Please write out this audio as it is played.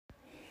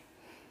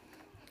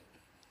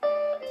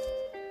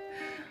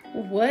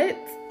What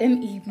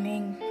an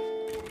evening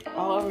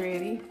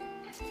already.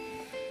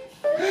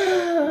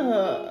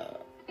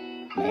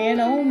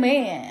 Man, oh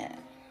man.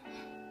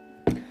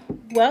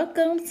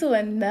 Welcome to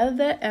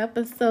another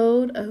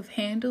episode of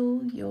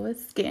Handle Your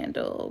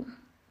Scandal.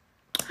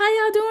 How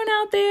y'all doing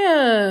out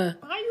there?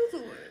 How you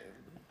doing?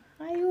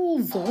 How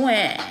you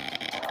doing?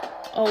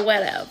 Or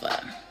whatever.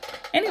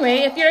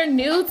 Anyway, if you're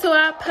new to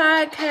our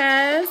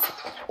podcast,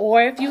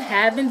 or if you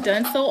haven't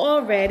done so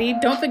already,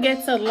 don't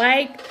forget to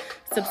like,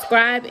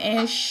 subscribe,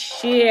 and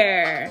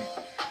share.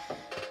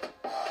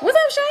 What's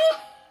up, Shay?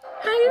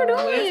 How you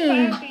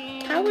doing?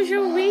 How was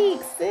your week,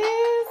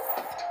 sis?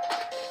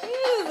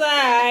 It was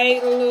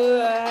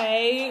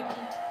alright.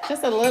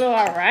 Just a little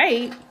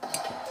alright.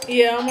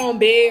 Yeah, I'm on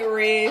bed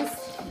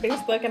rest. Been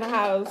stuck in the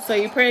house. So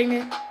you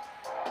pregnant?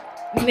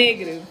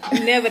 Negative.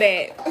 Never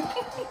that.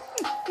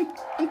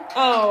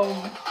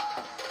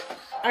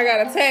 I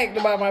got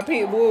attacked by my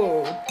pit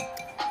bull.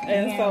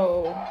 And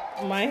so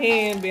my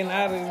hand been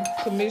out of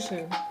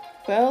commission.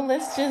 Well,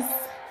 let's just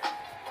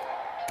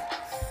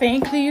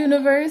thank the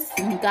universe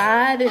and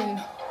God and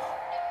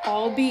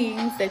all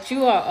beings that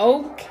you are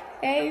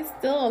okay,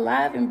 still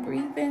alive and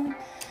breathing.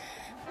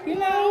 You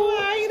know,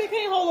 I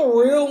can't hold a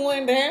real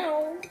one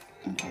down.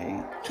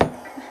 Okay.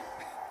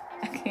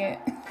 I can't.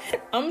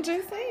 I'm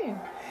just saying.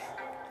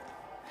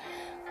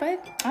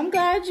 But I'm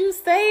glad you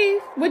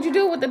safe. What'd you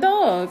do with the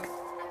dog?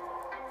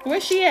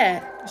 Where's she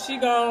at? She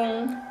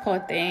gone. Poor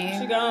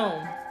thing. She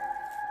gone.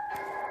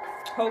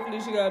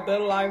 Hopefully she got a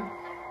better life.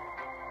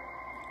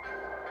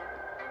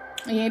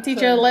 You ain't teach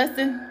her a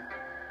lesson?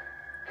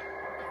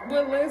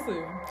 What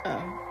lesson?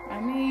 Oh, I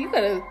mean, you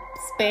could have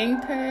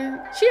spanked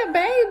her. She a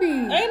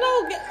baby. Ain't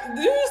no...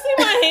 Do you see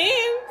my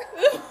hand?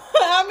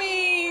 I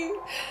mean...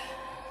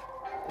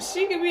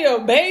 She could be a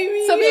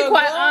baby. So be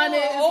quite girl,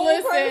 honest.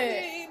 Listen,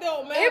 it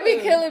don't matter. it be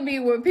killing me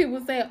when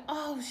people say,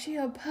 "Oh, she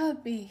a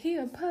puppy. He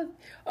a puppy.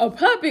 A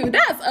puppy.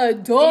 That's a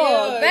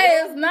dog.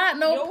 That is not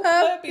no your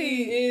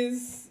puppy.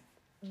 Is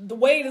the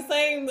weigh the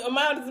same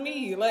amount as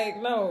me.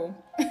 Like, no,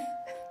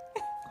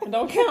 it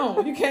don't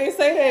count. You can't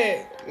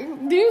say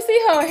that. Do you see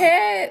her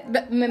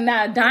head?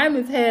 Now,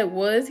 Diamond's head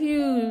was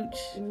huge.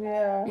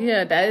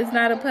 Yeah, that is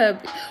not a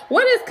puppy.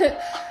 What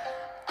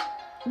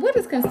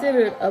is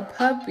considered a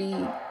puppy?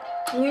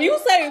 When you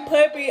say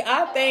puppy,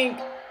 I think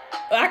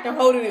I can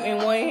hold it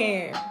in one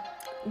hand.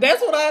 That's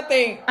what I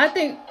think. I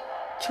think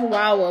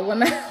Chihuahua.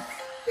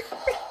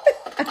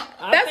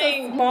 I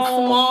think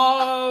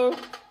small,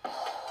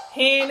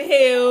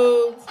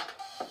 handheld.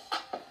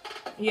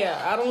 Yeah,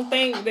 I don't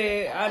think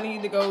that I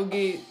need to go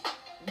get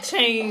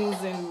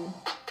chains and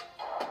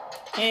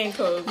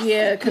handcuffs.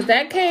 Yeah, because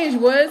that cage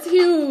was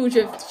huge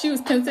if she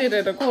was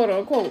considered a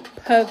quote-unquote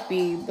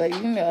puppy. But,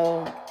 you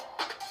know,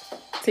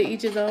 to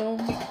each his own.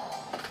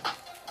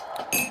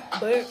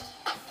 But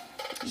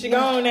she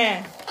gone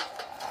now.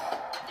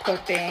 Poor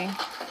thing.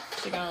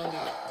 She gone.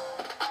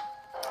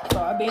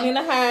 So I've been in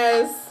the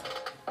house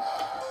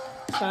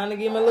trying to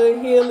get my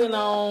little healing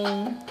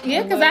on.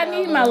 Yeah, because I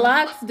need my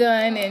locks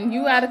done, and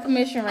you out of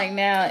commission right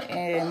now,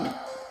 and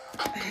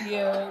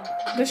yeah,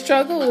 the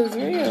struggle is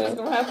you're real. just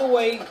gonna have to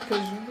wait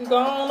because you can go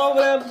on over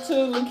there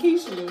to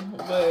Lakeisha,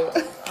 but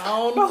I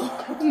don't know.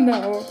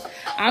 No,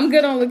 I'm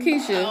good on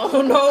Lakeisha. I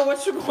don't know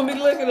what you're gonna be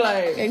looking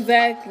like.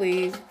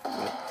 Exactly.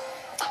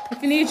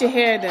 If you need your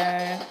hair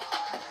done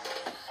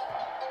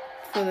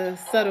for the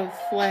subtle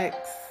flex,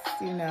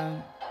 you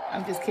know,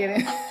 I'm just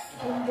kidding.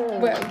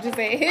 But I'm just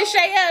saying, hit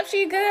Shay up.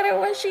 She good at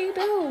what she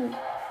do.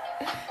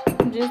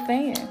 I'm just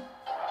saying.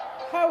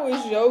 How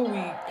was your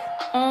week?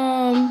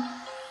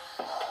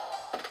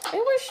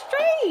 It was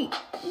straight.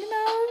 You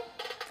know,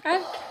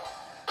 I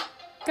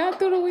got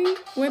through the week,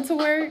 went to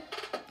work.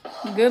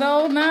 Good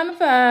old 9 to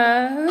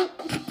 5.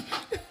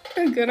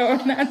 Good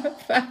old 9 to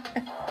 5.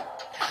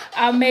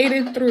 I made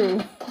it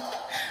through.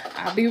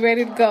 I'll be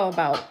ready to go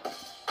by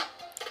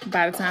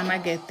the time I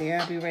get there.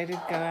 I'll be ready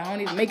to go. I don't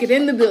even make it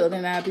in the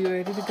building. I'll be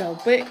ready to go.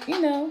 But, you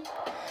know,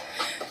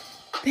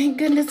 thank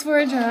goodness for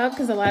a job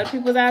because a lot of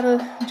people's out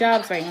of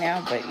jobs right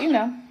now. But, you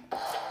know,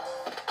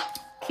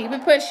 keep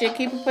it pushing.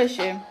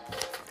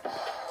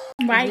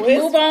 Right,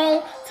 move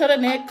on to the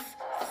next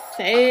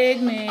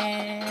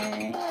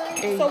segment.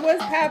 So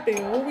what's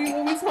happening? What we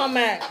talking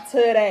about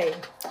today?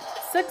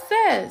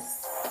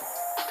 Success.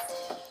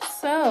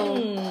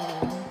 So,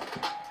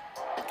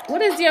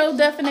 what is your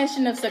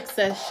definition of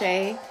success,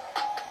 Shay?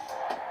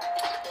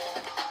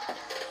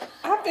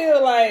 I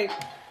feel like,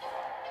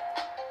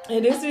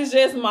 and this is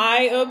just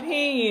my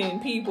opinion,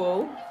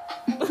 people.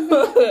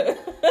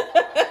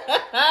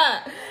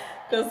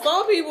 Because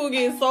some people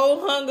get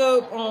so hung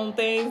up on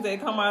things that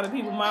come out of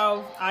people's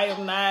mouths. I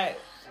am not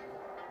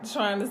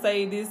trying to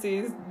say this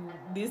is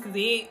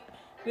it.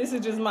 This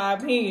is just my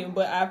opinion.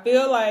 But I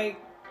feel like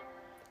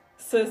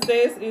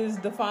success is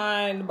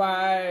defined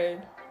by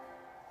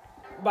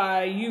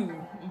you,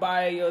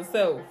 by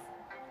yourself.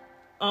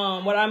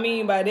 What I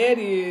mean by that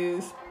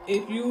is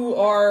if you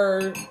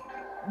are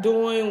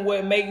doing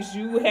what makes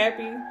you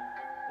happy,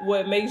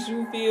 what makes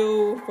you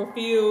feel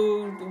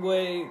fulfilled,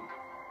 what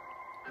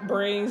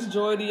brings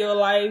joy to your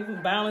life,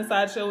 balance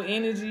out your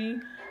energy,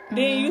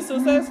 then you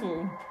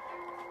successful.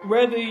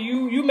 Whether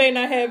you may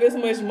not have as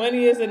much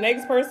money as the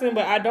next person,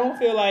 but I don't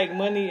feel like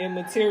money and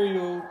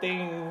material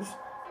things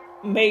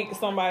make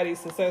somebody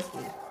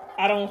successful.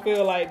 I don't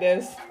feel like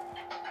that's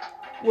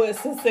what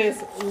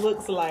success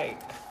looks like.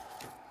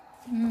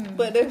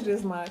 But that's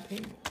just my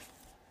opinion.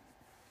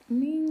 I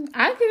mean,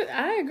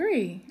 I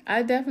agree.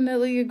 I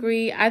definitely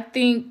agree. I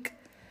think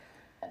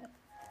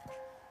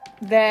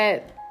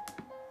that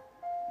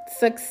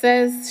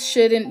success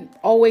shouldn't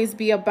always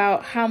be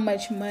about how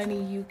much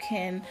money you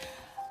can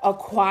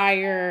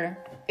acquire.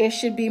 It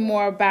should be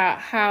more about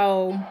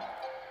how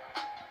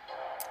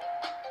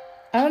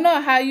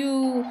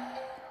you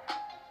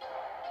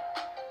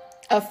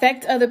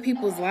affect other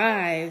people's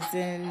lives.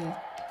 And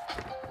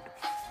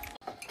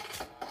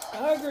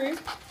I agree.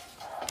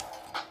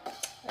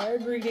 I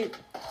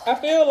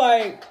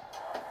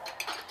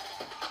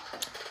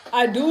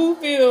do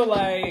feel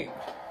like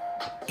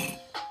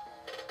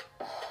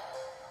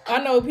I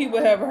know people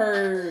have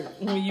heard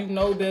when you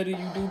know better,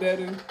 you do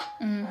better.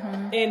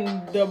 In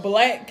the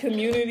Black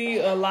community,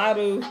 a lot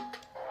of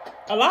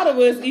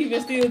us,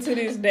 even still to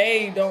this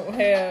day, don't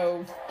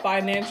have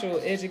financial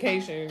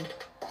education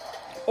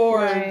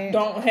or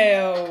don't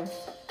have,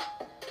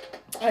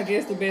 I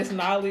guess, the best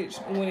knowledge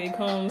when it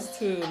comes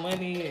to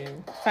money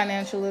and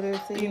financial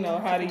literacy.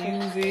 How to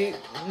use it,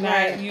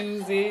 not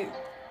use it,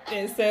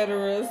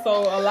 etc.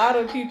 So a lot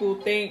of people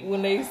think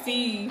when they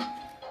see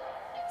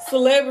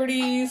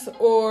celebrities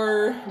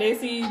or they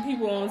see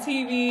people on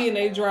TV and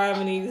they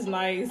driving these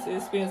nice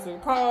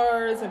expensive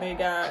cars and they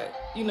got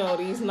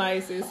these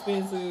nice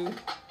expensive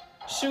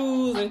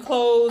shoes and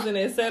clothes and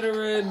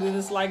etc. Then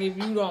it's like, if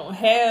you don't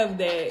have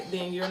that,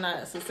 then you're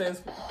not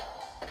successful.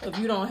 If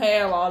you don't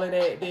have all of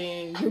that,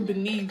 then you're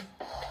beneath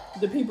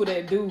the people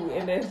that do,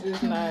 and that's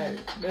just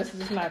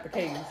not the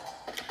case.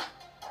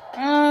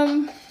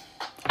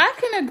 I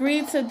can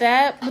agree to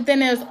that, but then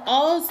there's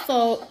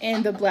also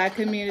in the Black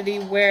community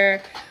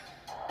where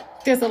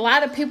there's a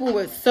lot of people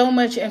with so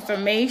much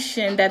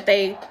information that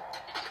they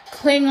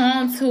cling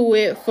on to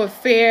it for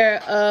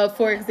fear of,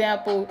 for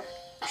example,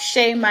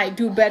 Shay might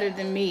do better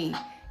than me.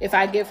 If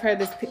I give her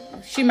this,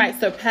 she might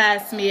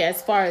surpass me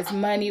as far as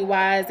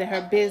money-wise in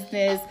her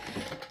business.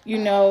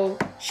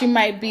 She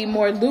might be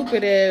more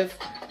lucrative.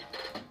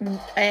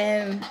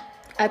 And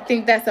I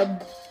think that's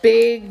a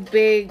big,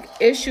 big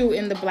issue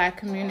in the Black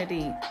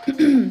community.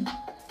 And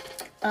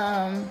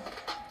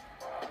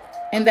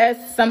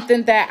that's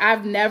something that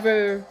I've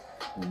never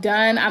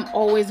done. I'm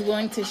always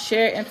willing to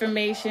share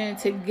information,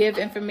 to give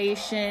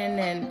information,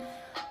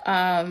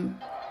 and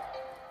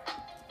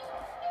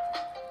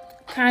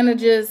kind of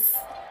just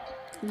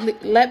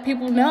let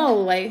people know,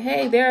 like,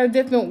 hey, there are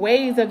different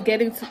ways of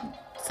getting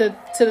to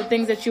the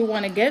things that you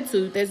want to get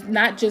to. There's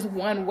not just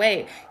one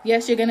way.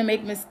 Yes, you're going to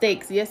make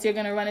mistakes. Yes, you're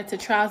going to run into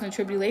trials and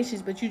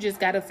tribulations, but you just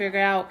got to figure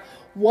out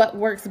what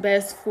works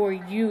best for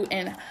you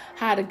and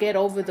how to get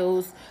over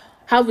those,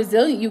 how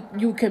resilient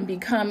you can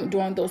become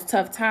during those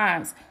tough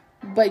times.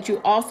 But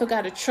you also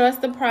got to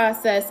trust the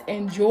process,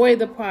 enjoy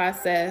the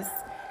process,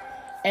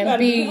 and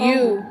be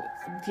you.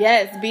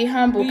 Yes, be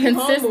humble.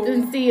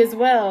 Consistency as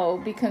well.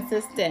 Be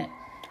consistent.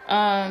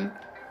 And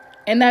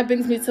that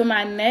brings me to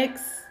my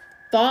next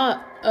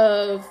thought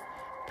of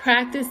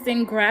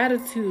practicing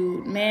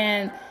gratitude.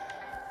 Man,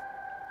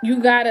 you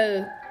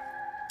gotta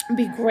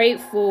be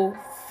grateful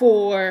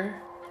for,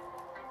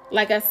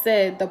 like I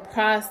said, the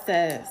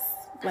process.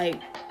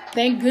 Like,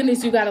 thank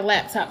goodness you got a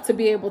laptop to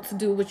be able to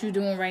do what you're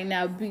doing right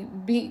now.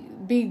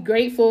 Be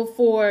grateful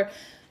for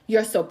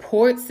your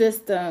support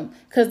system,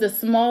 because the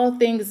small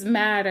things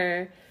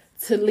matter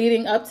to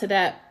leading up to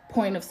that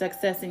point of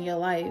success in your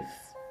life.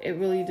 It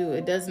really do.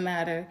 It does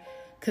matter,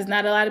 because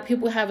not a lot of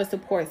people have a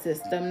support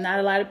system. Not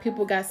a lot of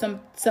people got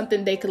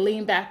something they could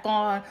lean back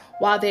on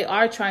while they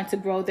are trying to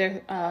grow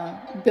their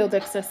build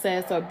their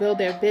success or build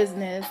their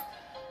business.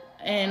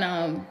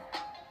 And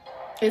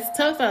it's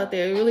tough out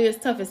there. It really is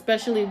tough,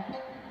 especially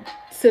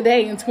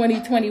today in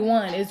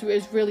 2021.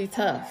 It's really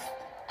tough.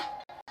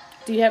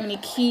 Do you have any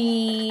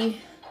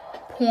key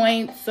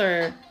points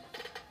or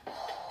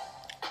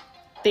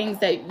things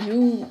that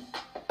you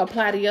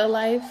apply to your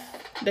life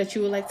that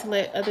you would like to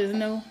let others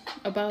know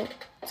about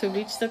to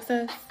reach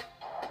success?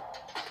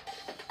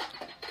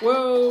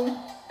 Well,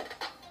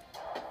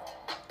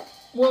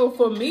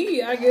 for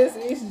me, I guess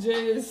it's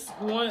just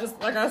once,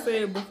 like I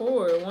said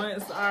before,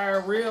 once I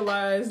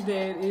realized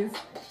that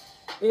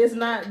it's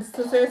not,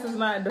 success is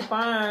not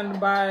defined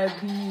by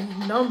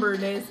the number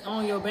that's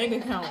on your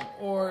bank account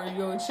or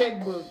your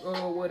checkbook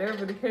or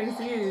whatever the case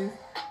is.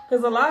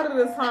 Because a lot of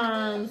the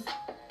times,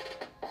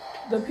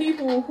 the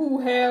people who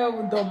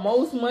have the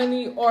most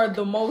money are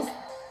the most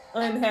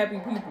unhappy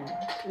people.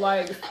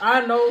 Like,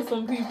 I know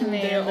some people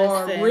that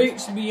are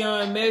rich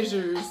beyond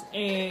measures,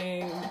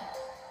 and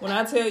when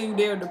I tell you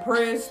they're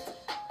depressed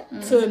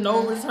to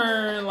no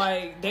return,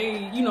 like, they,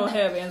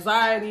 have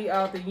anxiety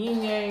out the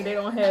yin yang, they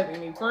don't have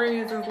any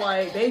friends. It's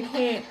like they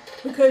can't,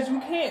 because you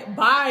can't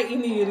buy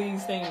any of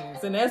these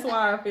things. And that's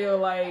why I feel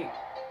like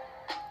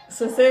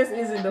success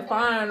isn't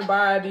defined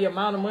by the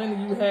amount of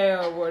money you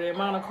have or the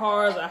amount of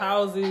cars or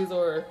houses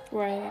or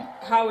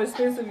how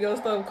expensive your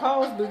stuff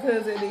costs,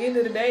 because at the end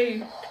of the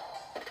day,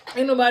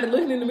 ain't nobody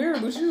looking in the mirror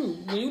but you.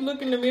 When you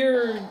look in the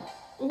mirror,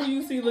 who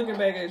you see looking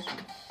back at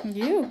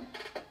you?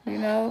 You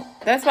know,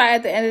 that's why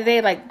at the end of the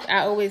day, like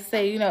I always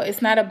say, you know,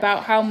 it's not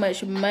about how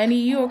much money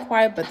you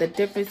acquire, but the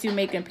difference you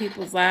make in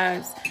people's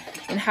lives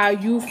and how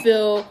you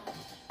feel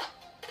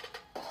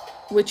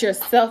with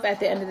yourself at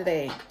the end of the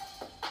day.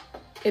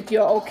 If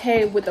you're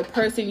okay with the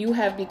person you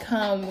have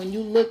become when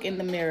you look in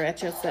the mirror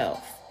at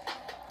yourself.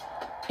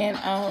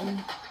 And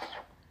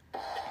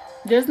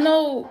there's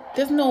no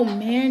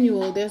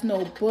manual, there's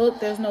no book,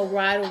 there's no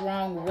right or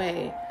wrong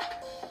way.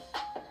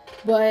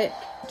 But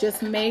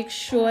just make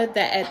sure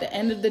that at the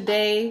end of the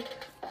day,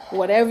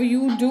 whatever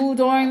you do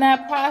during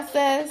that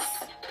process,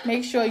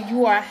 make sure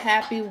you are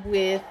happy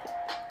with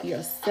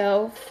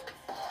yourself,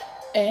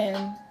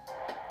 and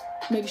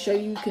make sure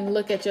you can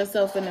look at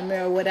yourself in the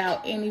mirror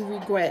without any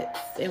regrets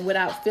and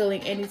without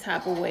feeling any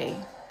type of way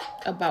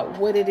about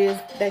what it is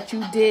that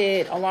you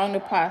did along the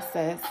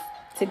process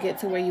to get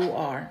to where you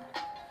are.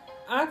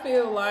 I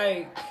feel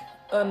like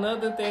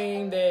another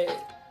thing that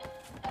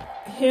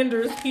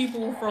hinders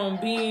people from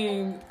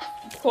being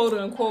quote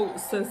unquote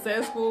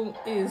successful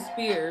is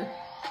fear.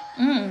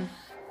 And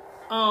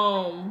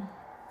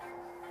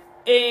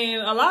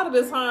a lot of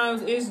the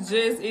times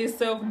it's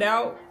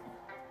self-doubt,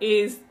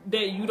 is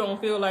that you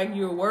don't feel like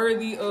you're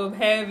worthy of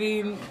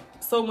having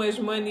so much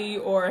money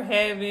or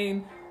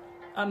having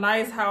a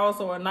nice house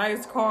or a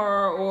nice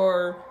car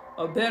or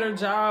a better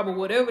job or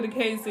whatever the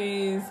case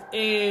is.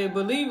 And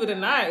believe it or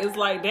not, it's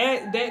like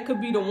that could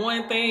be the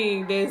one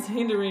thing that's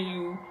hindering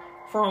you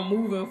from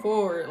moving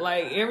forward.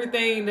 Like,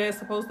 everything that's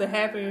supposed to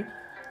happen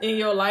in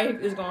your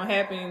life is going to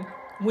happen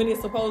when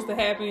it's supposed to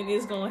happen.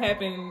 It's going to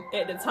happen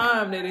at the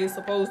time that it's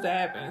supposed to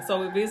happen.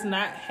 So if it's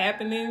not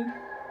happening,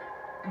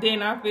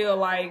 then I feel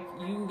like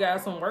you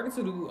got some work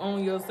to do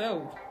on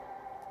yourself.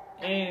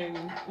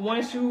 And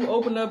once you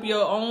open up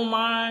your own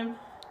mind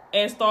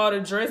and start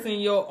addressing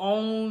your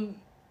own,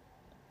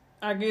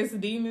 I guess,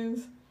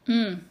 demons,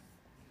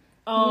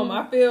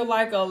 I feel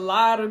like a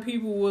lot of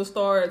people will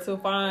start to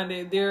find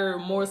that they're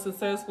more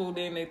successful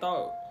than they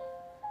thought.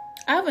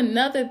 I have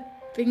another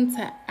thing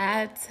to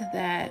add to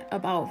that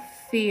about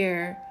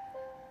fear,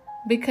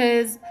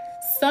 because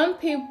some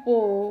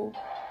people,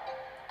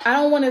 I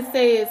don't want to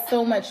say it's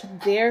so much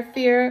their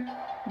fear,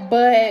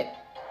 but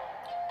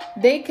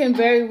they can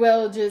very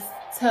well just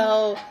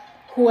tell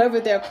whoever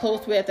they're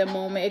close with at the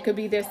moment. It could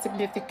be their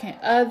significant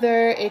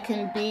other. It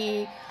can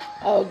be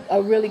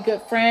a really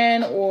good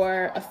friend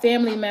or a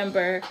family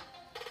member.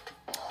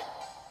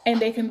 And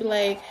they can be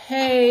like,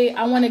 hey,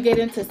 I want to get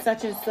into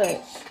such and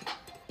such.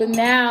 But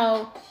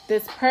now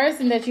this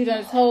person that you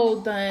done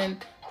told done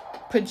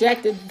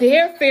projected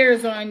their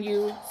fears on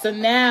you. So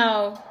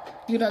now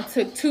you done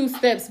took 2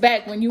 steps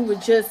back when you were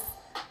just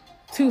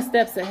 2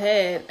 steps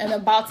ahead and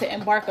about to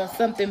embark on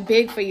something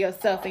big for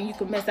yourself, and you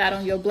could miss out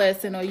on your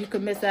blessing, or you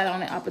could miss out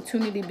on an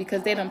opportunity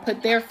because they done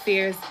put their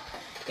fears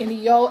into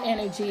your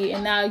energy,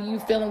 and now you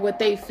feeling what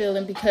they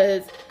feeling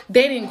because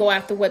they didn't go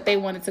after what they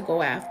wanted to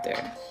go after.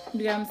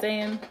 You know what I'm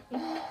saying?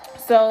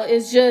 So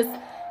it's just,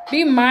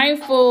 be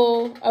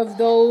mindful of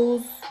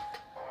those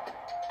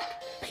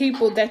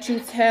people that you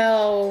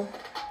tell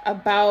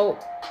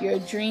about your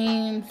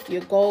dreams,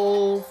 your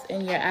goals,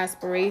 and your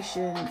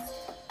aspirations,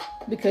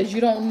 because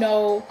you don't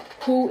know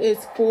who is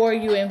for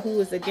you and who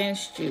is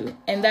against you.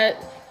 And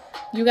that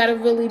you got to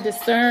really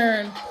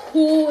discern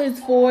who is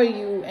for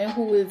you and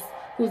who's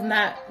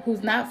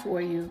not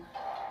for you.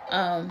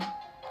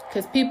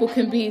 Because people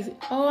can be,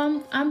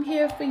 oh, I'm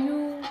here for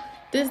you,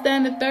 this, that,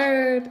 and the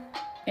third,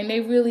 and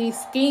they really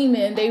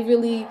scheming, they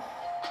really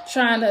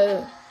trying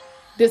to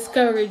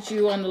discourage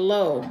you on the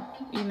low,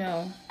 you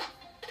know.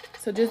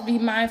 So just be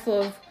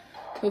mindful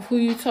of who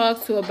you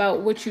talk to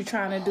about what you're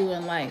trying to do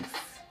in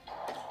life.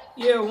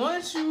 Yeah,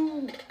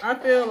 I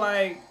feel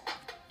like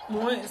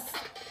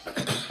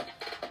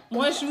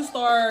once you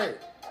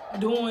start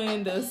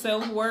doing the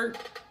self-work,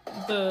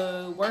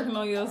 the working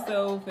on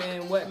yourself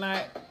and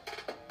whatnot,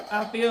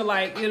 I feel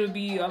like it'll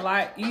be a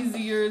lot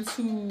easier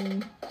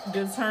to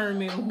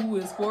determine who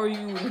is for you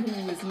and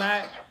who is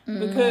not.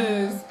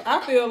 Because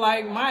I feel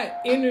like my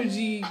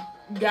energy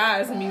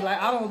guides me.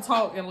 Like, I don't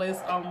talk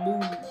unless I'm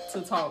moved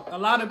to talk. A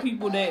lot of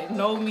people that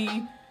know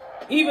me,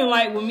 even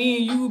like with me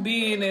and you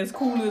being as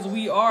cool as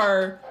we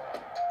are,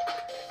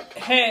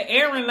 had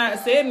Aaron not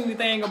said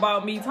anything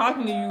about me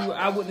talking to you,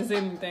 I wouldn't have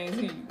said anything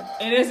to you.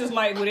 And it's just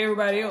like with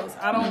everybody else.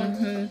 I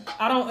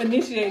don't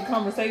initiate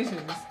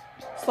conversations.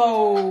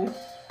 So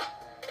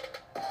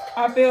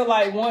I feel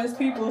like once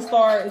people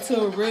start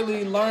to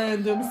really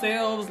learn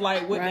themselves,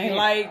 like what they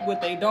like,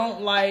 what they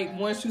don't like,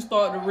 once you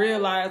start to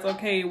realize,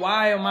 okay,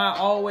 why am I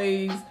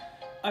always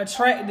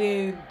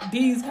attracting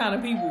these kind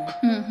of people?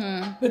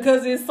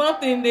 Because it's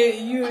something that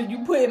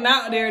you putting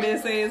out there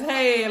that says,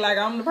 hey, like,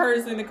 I'm the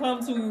person to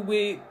come to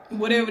with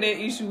whatever that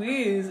issue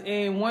is.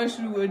 And once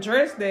you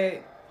address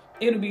that,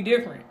 it'll be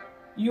different.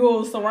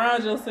 you'll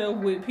surround yourself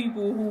with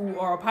people who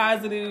are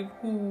positive,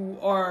 who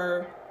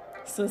are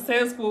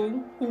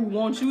successful, who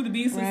want you to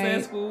be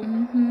successful,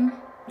 Mm-hmm.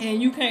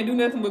 and you can't do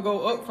nothing but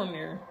go up from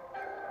there.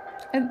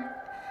 And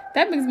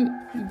that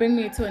bring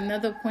me to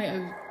another point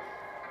of,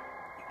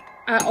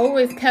 I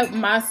always kept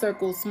my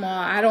circle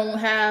small. I don't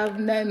have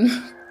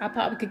none. I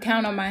probably could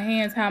count on my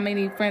hands how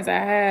many friends I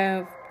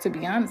have. To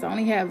be honest, I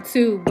only have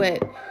 2,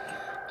 but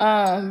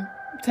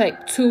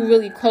like 2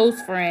 really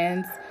close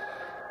friends.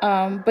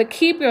 But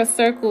keep your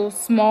circle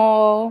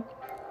small.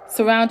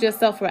 Surround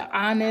yourself with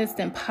honest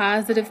and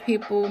positive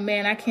people.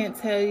 Man, I can't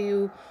tell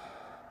you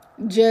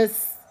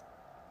just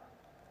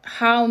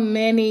how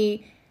much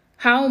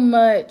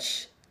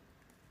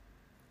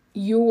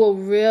you will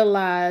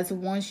realize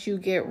once you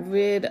get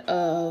rid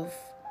of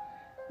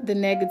the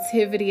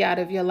negativity out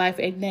of your life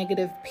and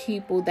negative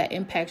people that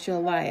impacts your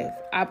life.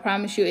 I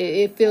promise you,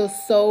 it feels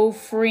so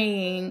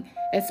freeing,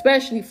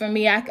 especially for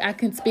me. I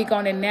can speak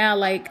on it now.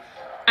 Like,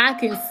 I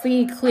can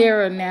see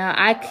clearer now.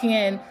 I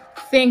can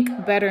think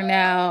better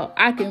now.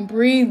 I can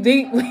breathe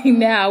deeply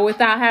now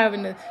without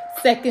having to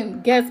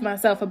second guess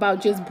myself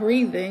about just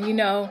breathing, you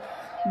know.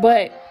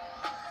 But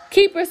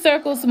keep your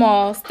circle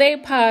small. Stay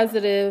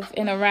positive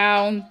and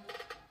around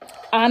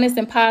honest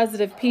and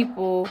positive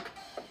people,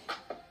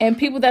 and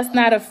people that's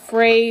not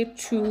afraid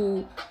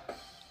to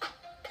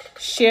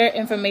share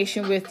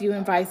information with you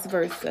and vice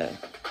versa,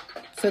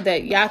 so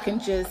that y'all can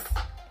just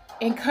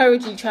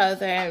encourage each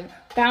other and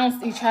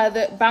bounce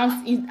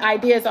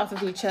ideas off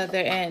of each other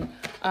and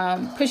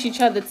push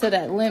each other to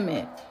that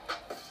limit.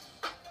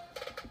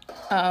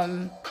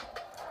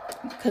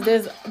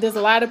 Because there's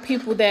a lot of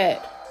people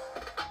that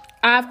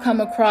I've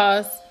come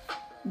across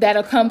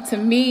that'll come to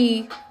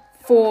me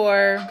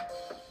for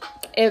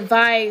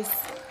advice,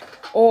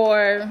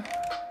 or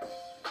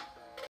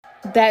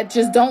that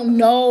just don't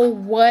know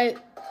what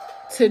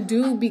to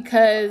do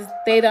because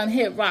they done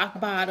hit rock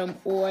bottom,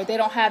 or they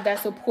don't have that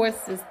support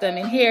system.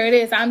 And here it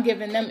is, I'm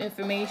giving them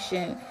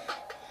information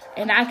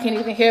and I can't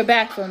even hear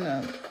back from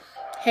them.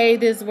 Hey,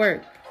 this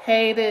worked.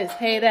 Hey, this,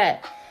 hey,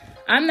 that.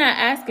 I'm not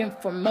asking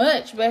for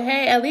much, but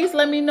hey, at least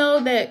let me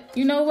know that,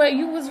 you know what,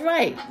 you was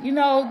right. You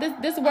know,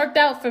 this worked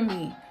out for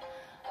me.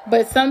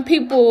 But some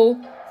people,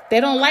 they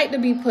don't like to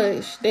be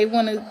pushed. They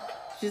want to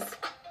just,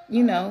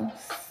 you know,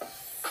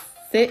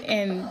 sit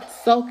and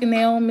sulk in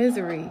their own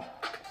misery.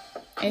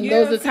 And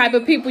those are the type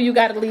of people you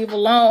got to leave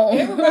alone.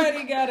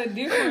 Everybody got a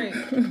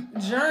different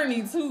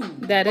journey, too.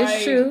 That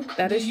is true.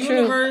 That is true. The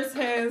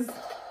universe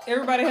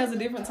everybody has a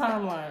different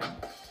timeline.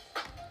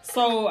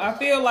 So I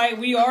feel like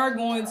we are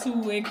going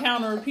to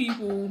encounter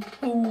people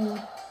who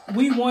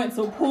we want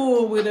to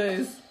pull with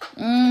us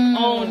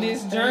on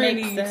this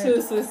journey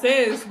to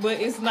success, but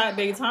it's not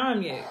their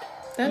time yet.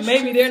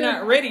 Maybe they're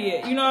not ready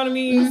yet. You know what I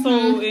mean?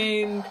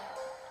 Mm-hmm. So,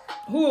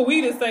 who are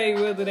we to say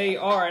whether they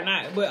are or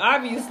not? But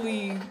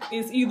obviously,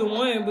 it's either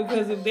one,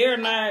 because if they're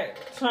not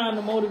trying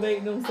to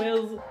motivate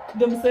themselves,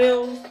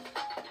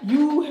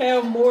 you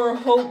have more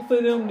hope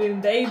for them than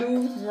they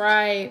do.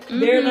 Right. Mm-hmm.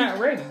 They're not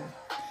ready.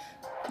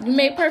 You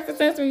made perfect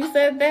sense when you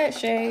said that,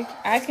 Shay.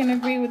 I can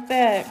agree with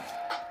that.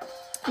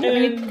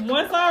 And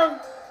once I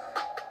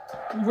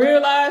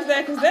realized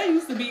that, because that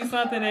used to be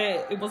something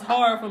that it was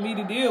hard for me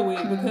to deal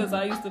with, because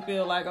I used to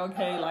feel like,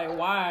 okay, like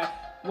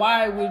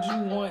why would you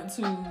want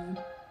to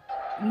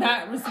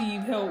not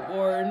receive help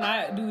or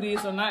not do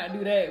this or not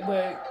do that?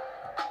 But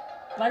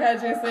like I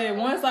just said,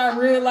 once I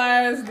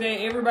realized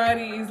that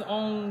everybody is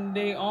on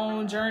their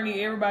own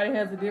journey, everybody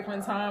has a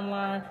different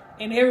timeline,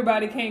 and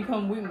everybody can't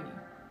come with me.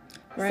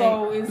 Right.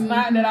 So it's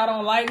not that I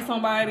don't like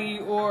somebody,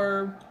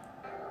 or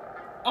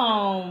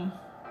I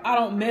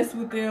don't mess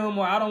with them,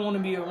 or I don't want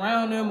to be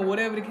around them, or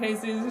whatever the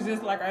case is. It's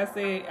just like I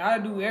said, I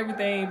do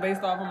everything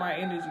based off of my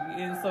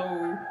energy. And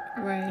so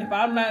if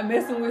I'm not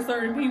messing with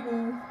certain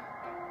people,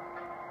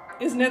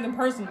 it's nothing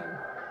personal.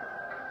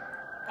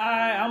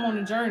 I'm on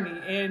a journey,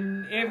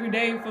 and every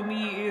day for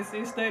me is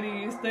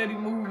steady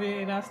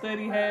moving, and I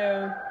steady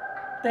have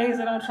things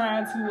that I'm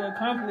trying to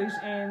accomplish,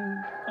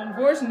 and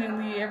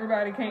unfortunately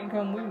everybody can't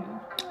come with me.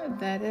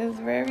 That is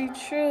very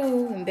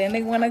true. And then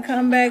they want to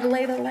come back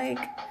later like,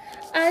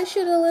 I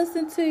should have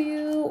listened to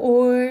you,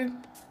 or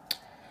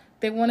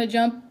they want to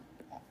jump,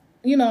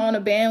 you know, on a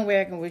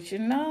bandwagon with you.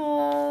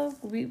 No,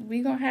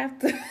 we gonna have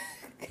to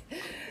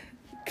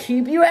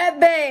keep you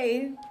at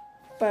bay.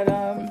 But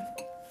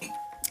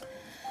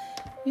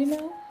you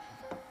know,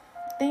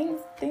 things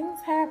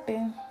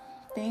happen.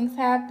 Things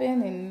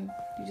happen, and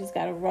you just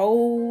gotta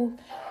roll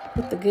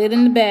with the good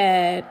and the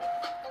bad.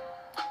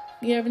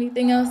 You have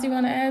anything else you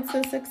want to add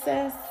to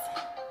success?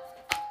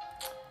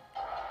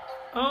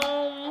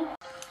 I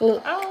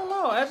don't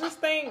know. I just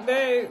think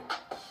that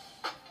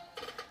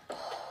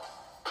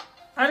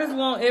I just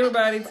want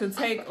everybody to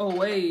take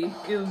away,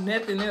 if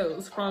nothing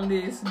else, from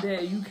this,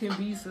 that you can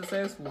be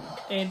successful,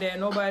 and that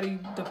nobody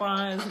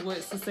defines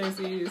what success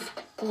is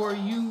for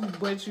you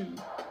but you.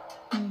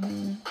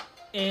 Mm-hmm.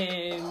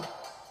 And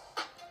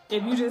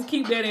if you just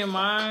keep that in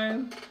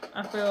mind,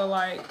 I feel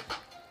like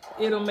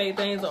it'll make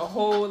things a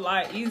whole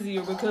lot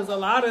easier, because a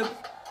lot of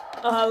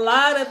a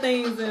lot of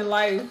things in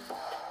life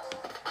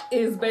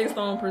is based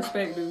on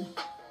perspective.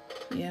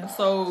 Yeah.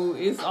 So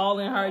it's all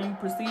in how you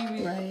perceive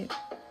it. Right.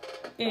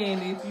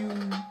 And if you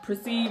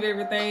perceive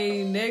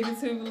everything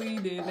negatively,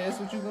 then that's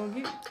what you're going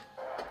to get.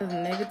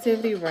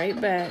 Negativity right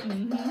back.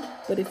 Mm-hmm.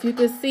 But if you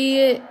can see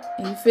it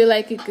and you feel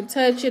like you can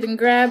touch it and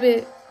grab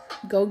it,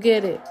 go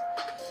get it.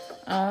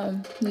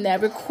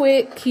 Never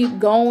quit. Keep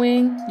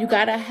going. You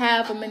got to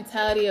have a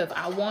mentality of,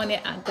 I want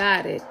it, I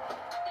got it.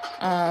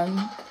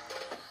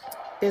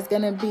 There's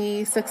going to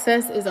be,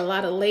 success is a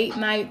lot of late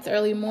nights,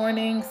 early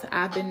mornings.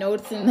 I've been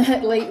noticing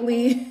that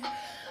lately.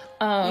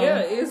 Yeah,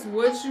 it's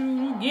what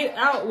you get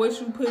out, what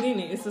you put in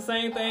it. It's the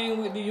same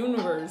thing with the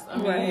universe. I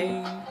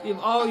mean, if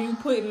all you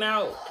putting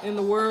out in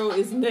the world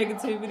is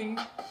negativity,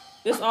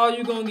 that's all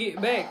you're going to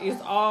get back. It's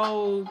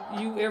all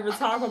you ever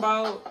talk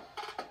about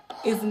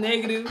is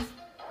negative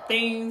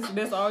things.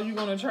 That's all you're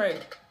going to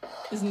attract.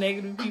 It's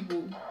negative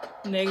people,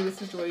 negative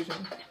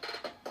situations.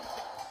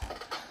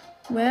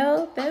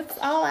 Well, that's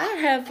all I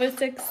have for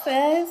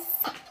success.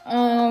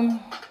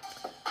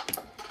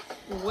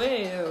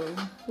 Well,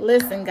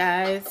 listen,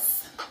 guys.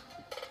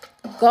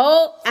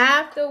 Go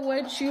after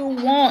what you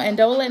want and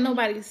don't let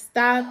nobody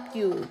stop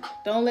you.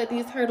 Don't let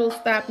these hurdles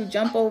stop you.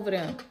 Jump over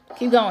them.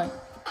 Keep going.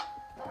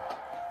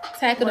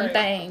 Tackle them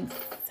things.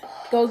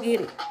 Go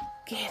get it.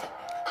 Get it.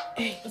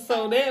 Hey.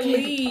 So that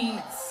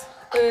leads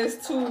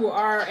us to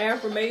our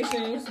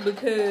affirmations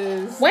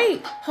because...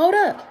 Wait, hold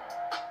up.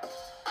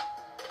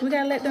 We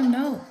gotta let them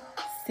know,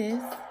 sis.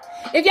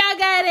 If y'all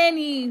got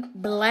any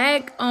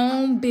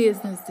Black-owned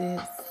businesses,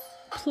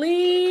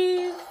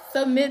 please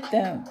submit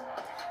them.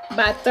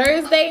 By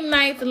Thursday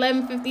night,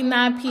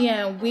 11:59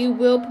 p.m., we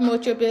will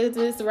promote your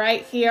business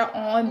right here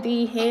on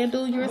the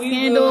Handle Your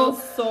Scandal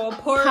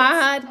podcast.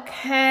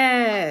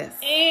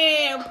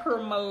 And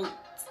promote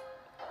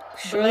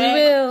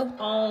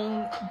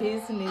Black-owned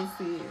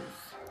businesses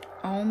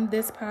on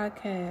this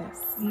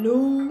podcast.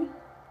 New,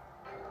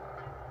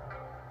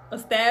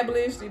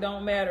 established, it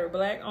don't matter.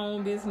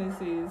 Black-owned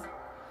businesses.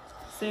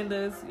 Send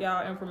us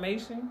y'all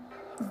information.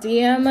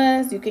 DM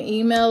us. You can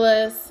email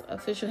us.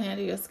 Official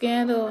Handle Your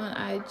Scandal on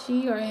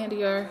IG or Handle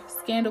Your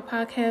Scandal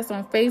podcast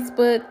on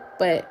Facebook.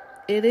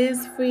 But it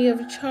is free of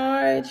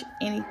charge.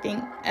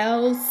 Anything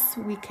else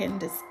we can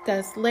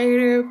discuss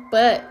later.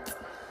 But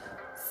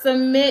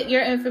submit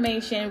your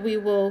information. We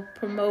will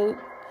promote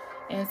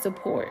and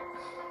support.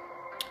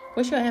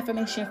 What's your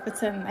affirmation for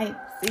tonight,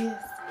 sis?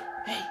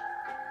 Hey.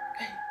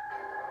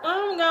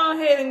 I'm going to go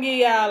ahead and give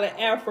y'all an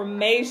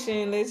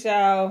affirmation. Let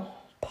y'all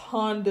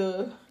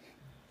ponder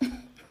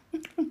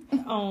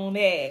on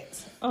that.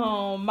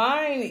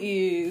 Mine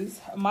is,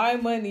 my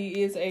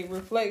money is a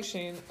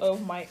reflection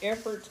of my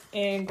effort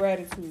and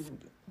gratitude.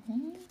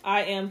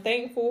 I am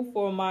thankful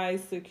for my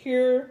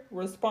secure,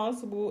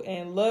 responsible,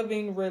 and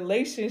loving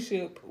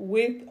relationship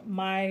with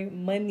my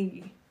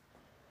money.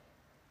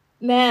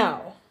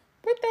 Now,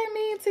 what that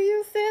mean to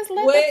you, sis?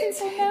 Let what the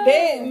people know.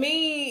 That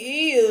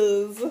mean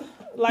is,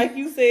 like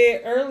you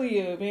said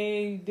earlier,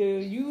 man,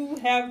 you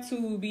have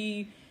to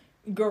be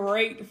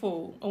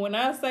grateful. When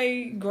I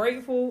say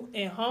grateful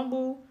and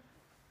humble,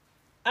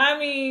 I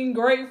mean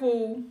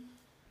grateful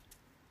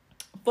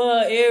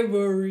for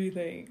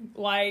everything.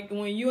 Like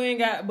when you ain't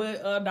got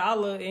but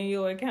 $1 in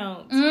your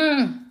account,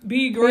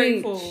 be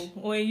grateful.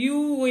 When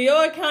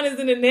your account is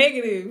in the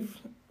negative,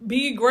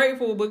 be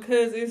grateful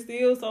because it's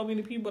still so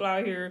many people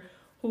out here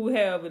who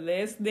have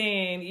less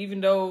than, even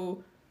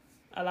though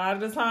a lot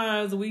of the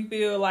times we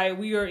feel like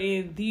we are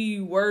in the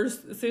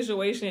worst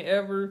situation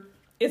ever.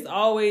 It's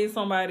always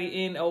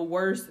somebody in a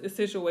worse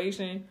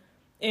situation.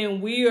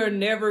 And we are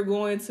never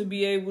going to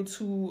be able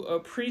to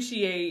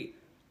appreciate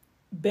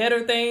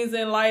better things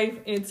in life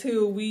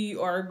until we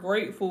are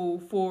grateful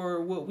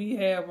for what we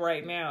have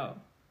right now.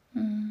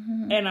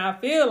 Mm-hmm. And I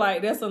feel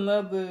like that's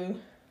another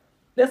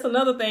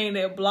thing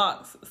that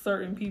blocks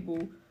certain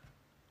people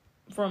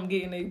from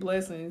getting their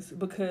blessings,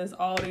 because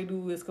all they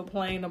do is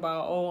complain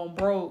about, oh, I'm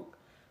broke,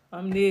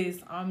 I'm this,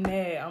 I'm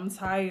that, I'm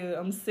tired,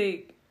 I'm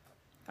sick,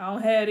 I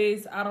don't have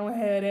this, I don't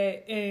have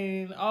that.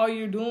 And all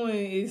you're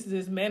doing is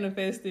just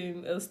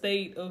manifesting a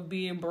state of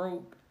being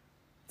broke,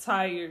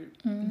 tired,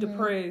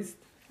 depressed,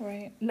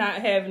 right, not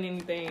having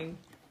anything.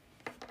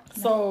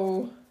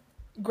 So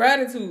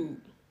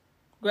gratitude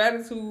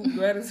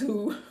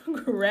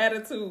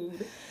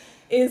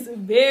is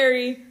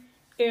very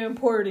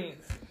important.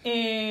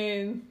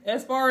 And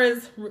as far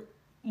as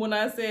when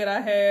I said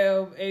I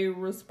have a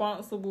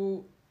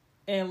responsible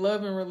and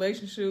loving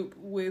relationship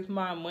with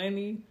my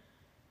money,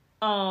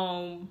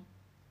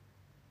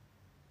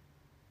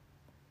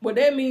 what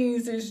that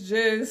means is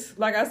just,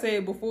 like I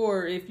said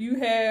before, if you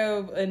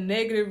have a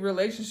negative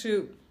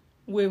relationship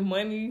with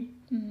money,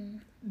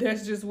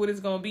 that's just what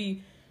it's going to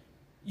be.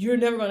 You're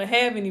never going to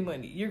have any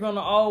money. You're going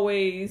to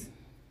always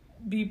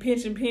be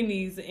pinching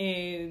pennies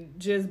and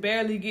just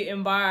barely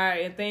getting by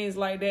and things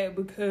like that,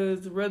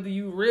 because whether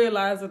you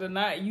realize it or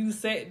not, you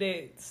set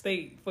that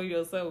state for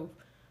yourself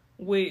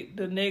with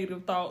the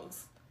negative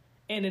thoughts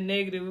and the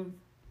negative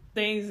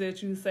things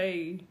that you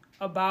say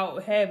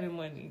about having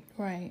money.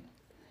 Right.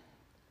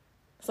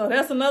 So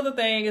that's another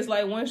thing. It's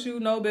like once you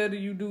know better,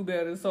 you do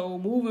better. So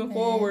moving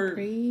forward,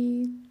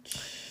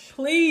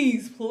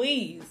 please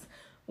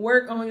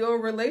work on your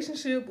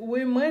relationship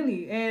with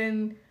money.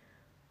 And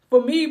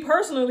for me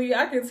personally,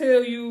 I can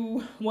tell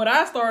you what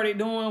I started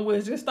doing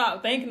was just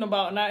stop thinking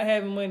about not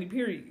having money,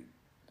 period.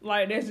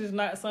 Like, that's just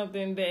not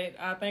something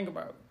that I think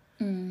about.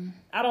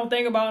 I don't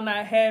think about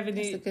not having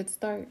it. That's a good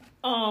start.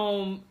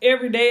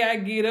 Every day I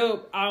get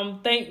up,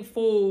 I'm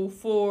thankful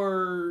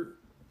for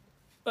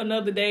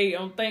another day.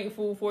 I'm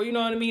thankful for, you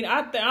know what I mean?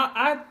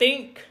 I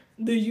thank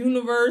the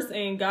universe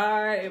and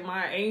God and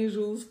my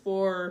angels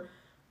for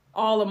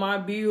all of my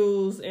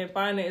bills and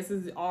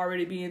finances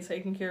already being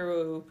taken care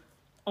of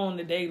on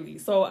the daily.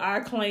 So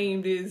I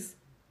claim this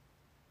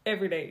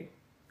every day.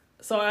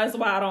 So that's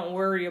why I don't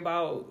worry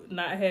about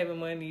not having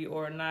money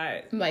or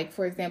not. Like,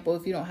 for example,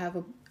 if you don't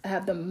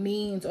have the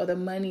means or the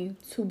money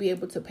to be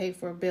able to pay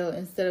for a bill,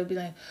 instead of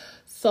being like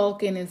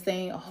sulking and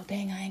saying, "Oh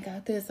dang, I ain't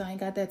got this, I ain't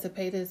got that to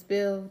pay this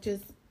bill,"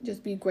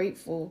 just be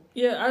grateful.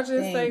 Yeah, I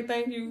just say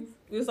thank you.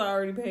 It's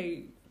already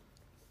paid.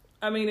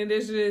 I mean, and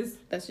that's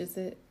just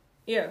it.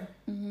 Yeah.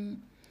 Mm-hmm.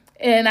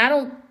 And I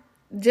don't,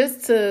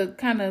 just to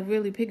kind of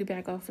really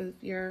piggyback off of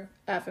your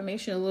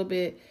affirmation a little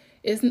bit,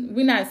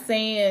 we're not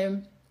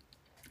saying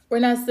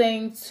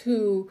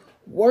to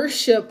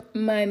worship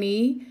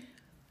money,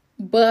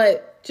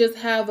 but just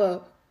have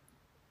a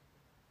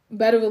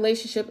better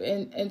relationship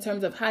in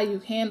terms of how you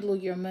handle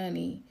your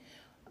money,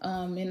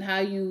 and how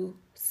you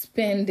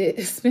spend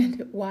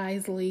it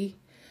wisely,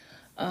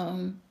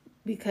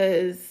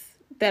 because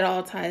that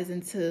all ties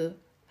into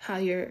how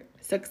you're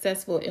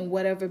successful in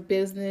whatever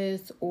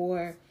business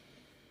or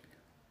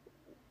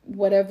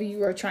whatever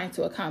you are trying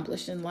to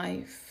accomplish in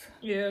life.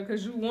 Yeah,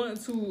 because you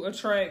want to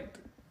attract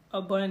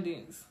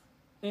abundance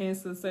and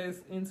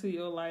success into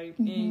your life,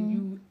 and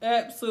you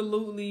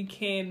absolutely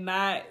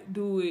cannot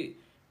do it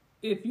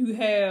if you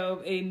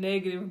have a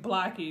negative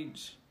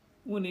blockage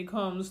when it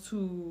comes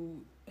to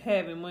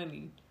having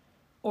money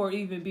or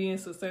even being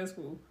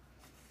successful.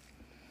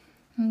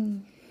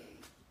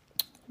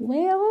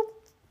 Well,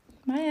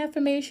 my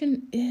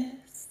affirmation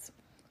is,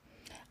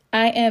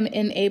 I am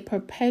in a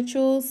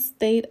perpetual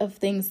state of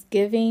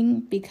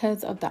thanksgiving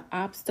because of the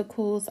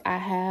obstacles I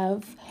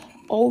have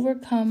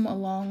overcome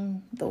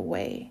along the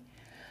way.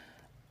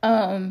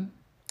 And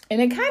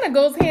it kind of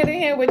goes hand in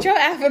hand with your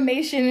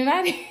affirmation, and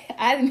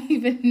I didn't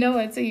even know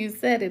until you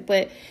said it,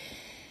 but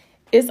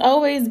it's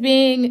always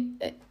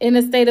being in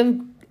a state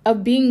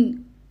of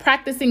being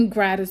practicing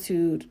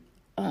gratitude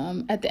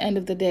at the end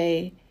of the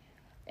day.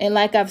 And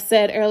like I've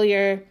said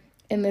earlier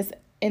in this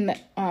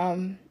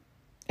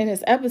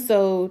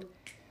episode,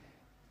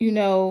 you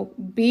know,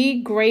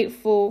 be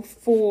grateful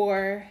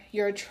for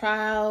your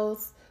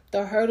trials,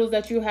 the hurdles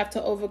that you have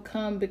to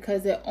overcome,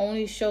 because it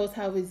only shows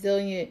how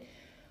resilient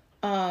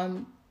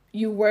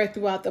you were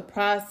throughout the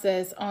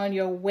process on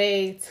your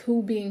way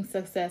to being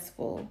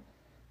successful.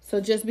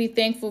 So just be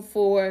thankful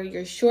for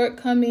your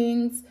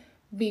shortcomings.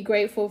 Be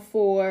grateful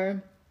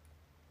for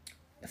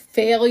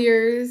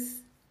failures.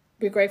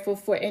 Be grateful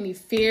for any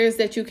fears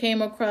that you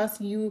came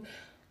across. You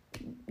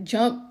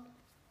jump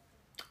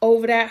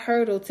over that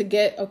hurdle to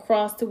get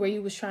across to where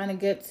you was trying to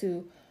get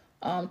to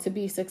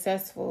be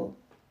successful.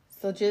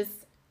 So just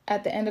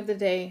at the end of the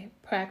day,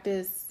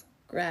 practice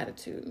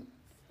gratitude.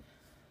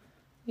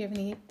 You have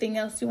anything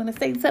else you want to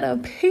say to the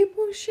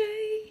people,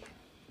 Shay?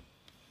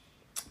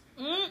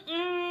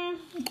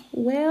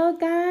 Well,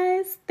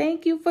 guys,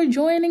 thank you for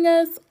joining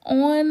us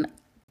on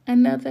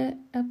another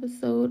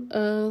episode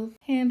of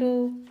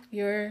Handle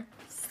Your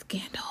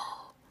Scandal.